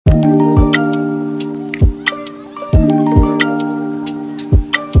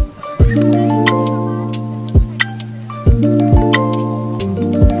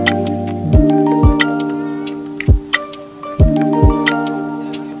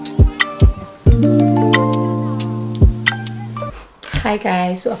Hi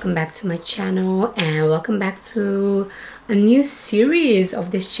guys, welcome back to my channel and welcome back to a new series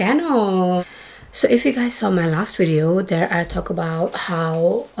of this channel. So if you guys saw my last video, there I talk about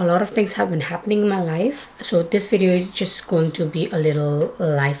how a lot of things have been happening in my life. So this video is just going to be a little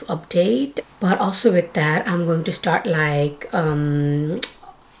life update, but also with that I'm going to start like a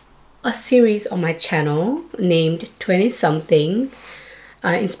series on my channel named 20 something,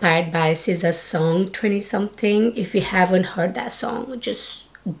 inspired by SZA's song 20 something. If you haven't heard that song, just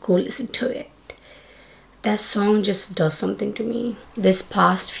go listen to it. That song just does something to me. This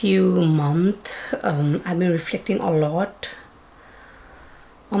past few months I've been reflecting a lot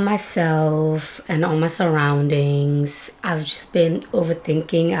on myself and on my surroundings. I've just been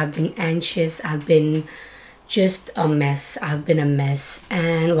overthinking, I've been anxious, I've been just a mess. I've been a mess.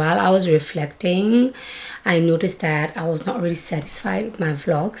 And while I was reflecting, I noticed that I was not really satisfied with my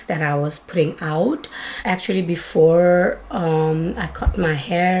vlogs that I was putting out. Actually, before I cut my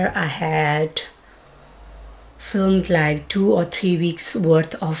hair, I had filmed like 2 or 3 weeks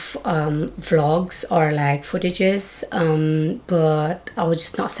worth of vlogs or like footages, but I was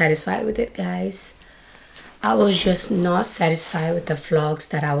just not satisfied with it, guys. I was just not satisfied with the vlogs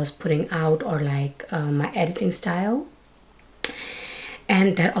that I was putting out or like my editing style.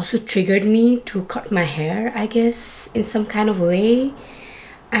 And that also triggered me to cut my hair, I guess, in some kind of way.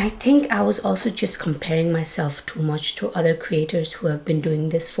 I think I was also just comparing myself too much to other creators who have been doing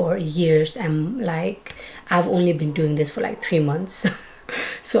this for years, and like I've only been doing this for like 3 months.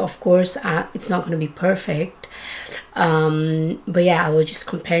 So of course it's not going to be perfect, but yeah, I was just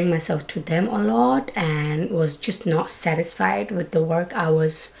comparing myself to them a lot and was just not satisfied with the work I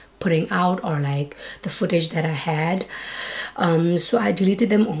was putting out or like the footage that I had. So I deleted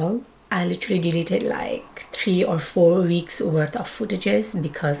them all. I literally deleted like 3 or 4 weeks worth of footages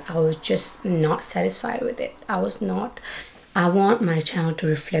because I was just not satisfied with it. I want my channel to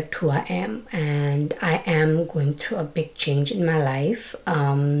reflect who I am, and I am going through a big change in my life,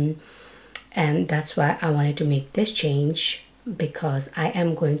 and that's why I wanted to make this change, because I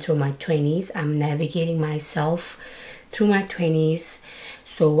am going through my 20s. I'm navigating myself through my 20s,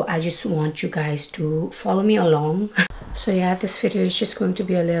 so I just want you guys to follow me along. So yeah, this video is just going to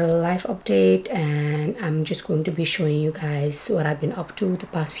be a little life update, and I'm just going to be showing you guys what I've been up to the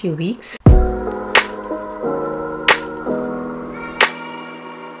past few weeks.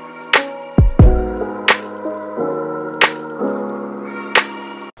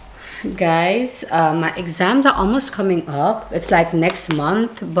 Guys, my exams are almost coming up. It's like next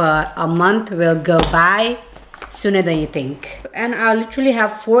month, but a month will go by sooner than you think. And I literally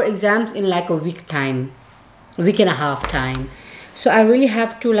have 4 exams in like a week and a half time. So I really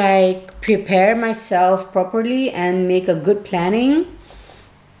have to like prepare myself properly and make a good planning.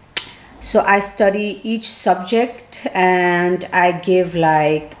 So I study each subject and I give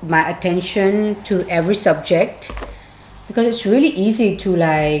like my attention to every subject, because it's really easy to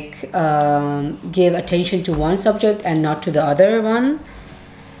like give attention to one subject and not to the other one.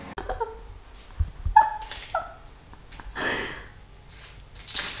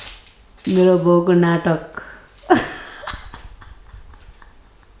 मेरा बहू को नाटक.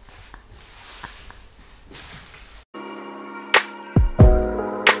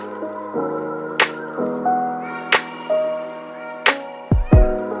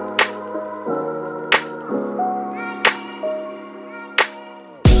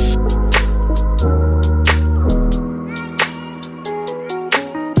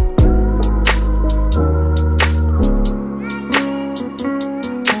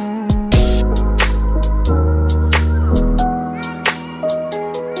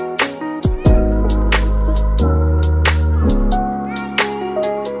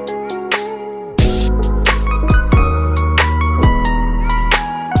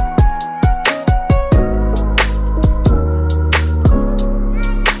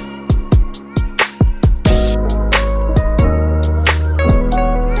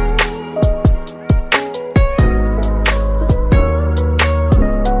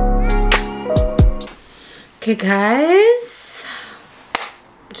 Okay guys,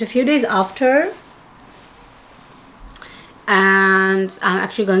 it's a few days after and I'm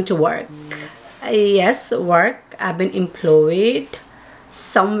actually going to work. Yes, work. I've been employed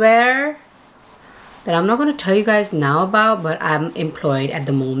somewhere that I'm not going to tell you guys now about, but I'm employed at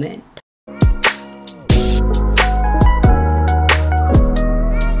the moment.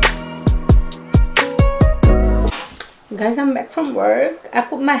 Guys, I'm back from work. I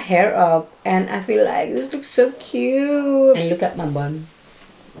put my hair up and I feel like this looks so cute. And look at my bun.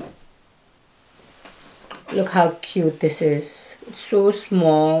 Look how cute this is. It's so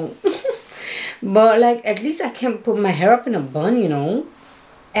small. But like at least I can put my hair up in a bun, you know.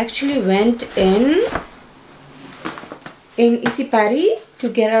 Actually went in Easy Party to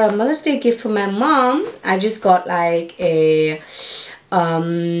get a Mother's Day gift from my mom. I just got like a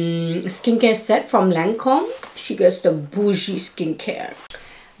skincare set from Lancome. She gets the bougie skincare.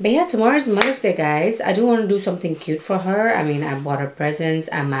 But yeah, tomorrow is Mother's Day, guys. I do want to do something cute for her. I mean, I bought her presents,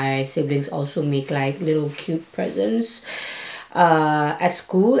 and my siblings also make like little cute presents at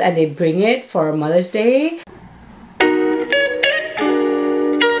school, and they bring it for Mother's Day.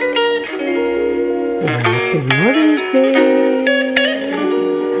 Happy Mother's Day!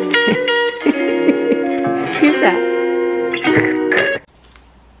 Who's that?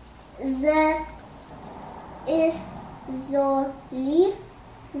 Ze is zo lief.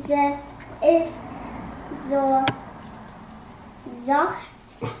 Ze is zo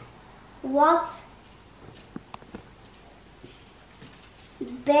zacht. Wat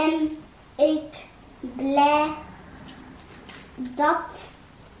ben ik blij dat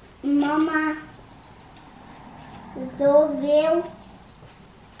mama zoveel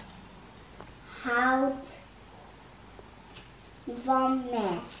houdt van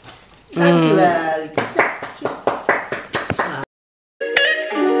mij. Dankjewel.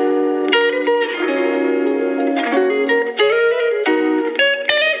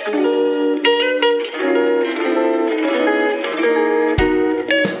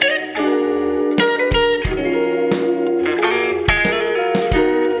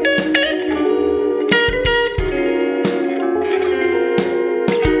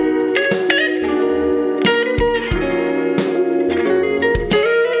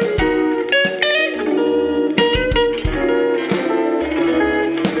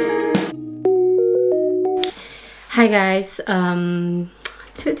 Hi guys,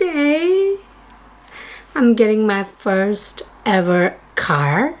 today I'm getting my first ever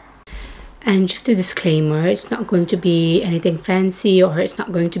car, and just a disclaimer, it's not going to be anything fancy or it's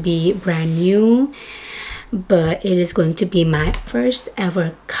not going to be brand new, but it is going to be my first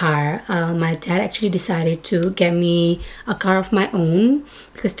ever car. My dad actually decided to get me a car of my own,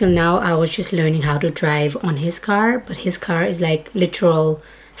 because till now I was just learning how to drive on his car, but his car is like literal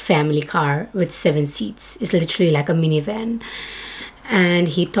family car with 7 seats. It's literally like a minivan, and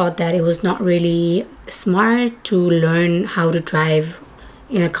he thought that it was not really smart to learn how to drive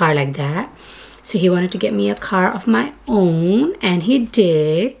in a car like that, so he wanted to get me a car of my own, and he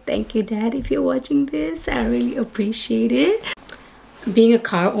did. Thank you, Dad, if you're watching this. I really appreciate it. Being a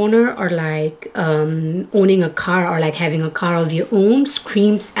car owner, or like owning a car, or like having a car of your own,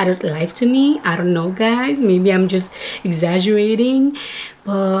 screams adult life to me. I don't know, guys, maybe I'm just exaggerating,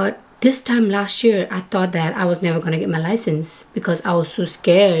 but this time last year I thought that I was never gonna get my license because I was so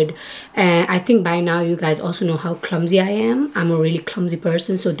scared. And I think by now you guys also know how clumsy I am. I'm a really clumsy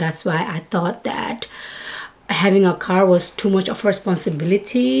person, so that's why I thought that having a car was too much of a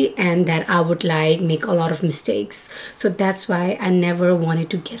responsibility and that I would like make a lot of mistakes. So that's why I never wanted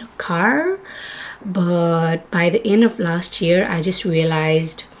to get a car. But by the end of last year I just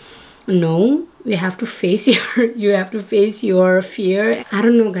realized, no, you have to face your fear. I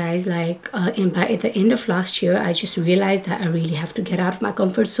don't know, guys, like by the end of last year I just realized that I really have to get out of my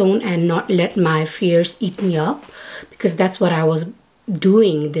comfort zone and not let my fears eat me up, because that's what I was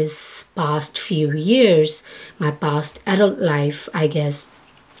doing this past few years, my past adult life, I guess.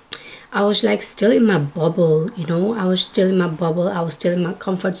 I was like still in my bubble, you know. I was still in my bubble, I was still in my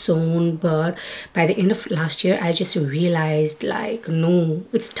comfort zone. But by the end of last year I just realized, like, no,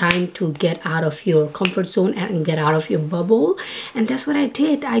 it's time to get out of your comfort zone and get out of your bubble. And that's what I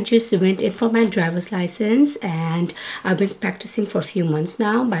did. I just went in for my driver's license, and I've been practicing for a few months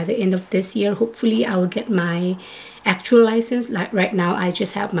now. By the end of this year, hopefully I will get my actual license. Like right now I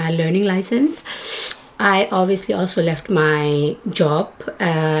just have my learning license. I obviously also left my job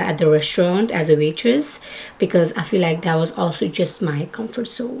at the restaurant as a waitress, because I feel like that was also just my comfort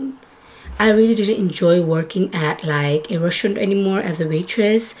zone. I really didn't enjoy working at like a restaurant anymore as a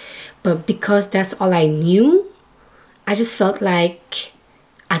waitress, but because that's all I knew, I just felt like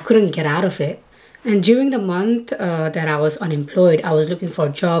I couldn't get out of it. And during the month that I was unemployed, I was looking for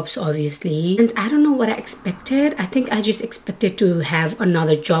jobs, obviously. And I don't know what I expected. I think I just expected to have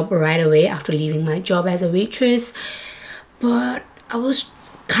another job right away after leaving my job as a waitress. But I was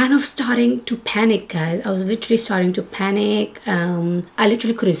kind of starting to panic, guys. I was literally starting to panic. I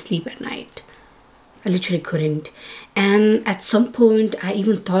literally couldn't sleep at night. I literally couldn't. And at some point, I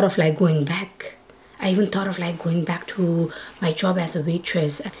even thought of like going back. I even thought of like going back to my job as a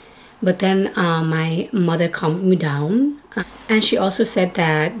waitress. But then my mother calmed me down, and she also said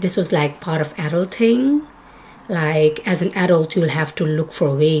that this was like part of adulting. like as an adult you'll have to look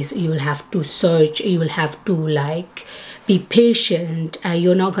for ways, you'll have to search, you'll have to like be patient.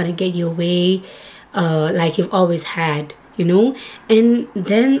 You're not gonna get your way like you've always had, you know. And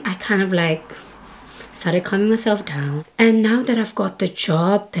then I kind of like started calming myself down, and now that I've got the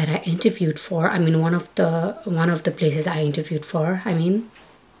job that I interviewed for, I mean one of the places I interviewed for, I mean,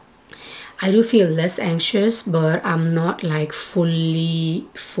 I do feel less anxious, but I'm not like fully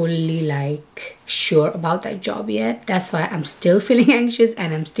like sure about that job yet. That's why I'm still feeling anxious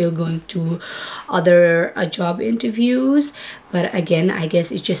and I'm still going to other job interviews. But again, I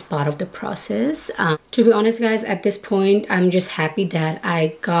guess it's just part of the process. To be honest guys, at this point I'm just happy that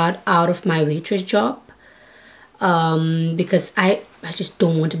I got out of my waitress job, because I just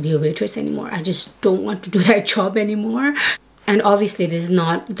don't want to be a waitress anymore. I just don't want to do that job anymore. And obviously this is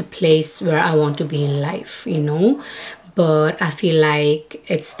not the place where I want to be in life, you know, but I feel like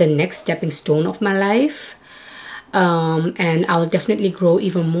it's the next stepping stone of my life. And I'll definitely grow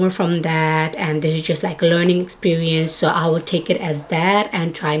even more from that, and this is just like a learning experience, so I will take it as that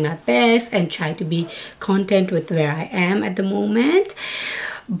and try my best and try to be content with where I am at the moment.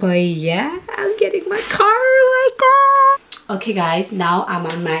 But yeah, I'm getting my car right now. Okay guys, now I'm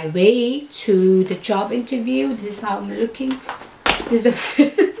on my way to the job interview. This is how I'm looking. This is the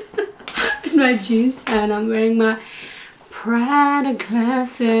fit in my jeans, and I'm wearing my Prada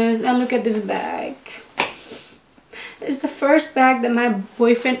glasses, and look at this bag. It's the first bag that my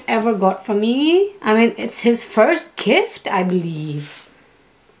boyfriend ever got for me. I mean, it's his first gift, I believe.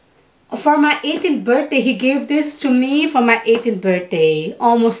 For my 18th birthday, he gave this to me for my 18th birthday,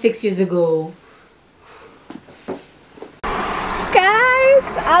 almost 6 years ago.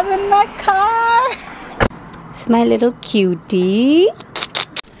 Guys, I'm in my car. It's my little cutie.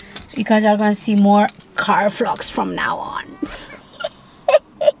 You guys are gonna see more car vlogs from now on.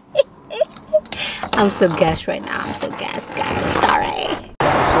 I'm so gassed right now. I'm so gassed, guys. Sorry.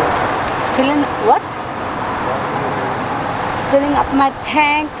 Filling what? Filling up my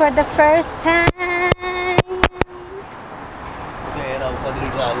tank for the first time.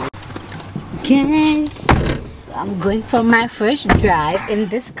 Guys, I'm going for my first drive in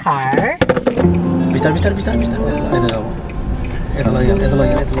this car. Bistar. Ito lagi. Yang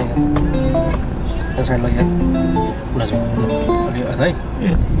side lagi. Udah lagi atai.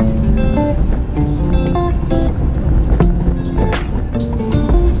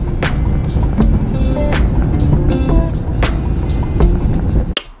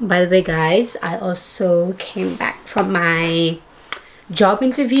 By the way guys, I also came back from my job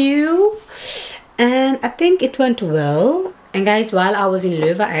interview and I think it went well. And guys, while I was in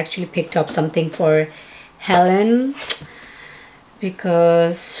Leuven, I actually picked up something for Helen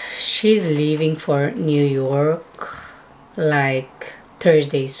because she's leaving for New York like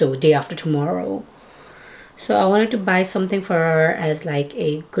Thursday, so day after tomorrow. So I wanted to buy something for her as like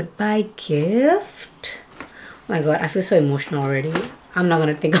a goodbye gift. Oh my god, I feel so emotional already. I'm not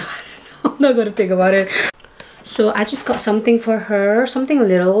gonna think about it. I'm not gonna think about it. So I just got something for her, something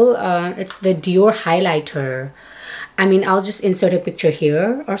little. It's the Dior highlighter. I mean, I'll just insert a picture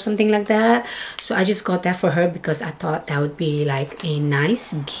here or something like that. So I just got that for her because I thought that would be like a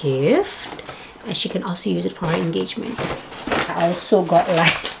nice gift, and she can also use it for her engagement. I also got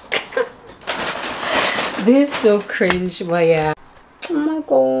like this is so cringe, but yeah. Oh my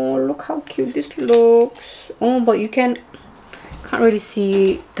god, look how cute this looks. Oh, but you can't really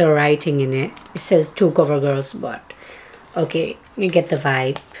see the writing in it. It says two cover girls, but okay, you get the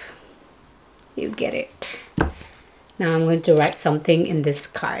vibe. You get it. Now I'm going to write something in this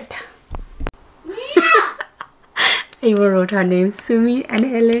card. I even wrote her name, Sumi and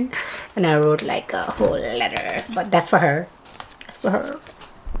Helen, and I wrote like a whole letter, but that's for her. That's for her.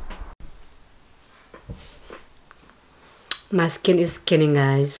 My skin is skinning,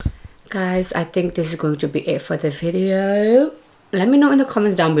 guys. Guys, I think this is going to be it for the video. Let me know in the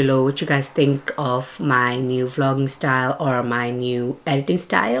comments down below what you guys think of my new vlogging style or my new editing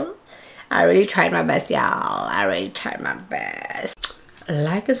style. I really tried my best, y'all. I really tried my best.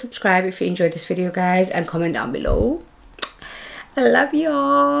 Like and subscribe if you enjoyed this video, guys, and comment down below. I love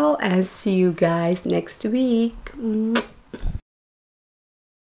y'all and see you guys next week.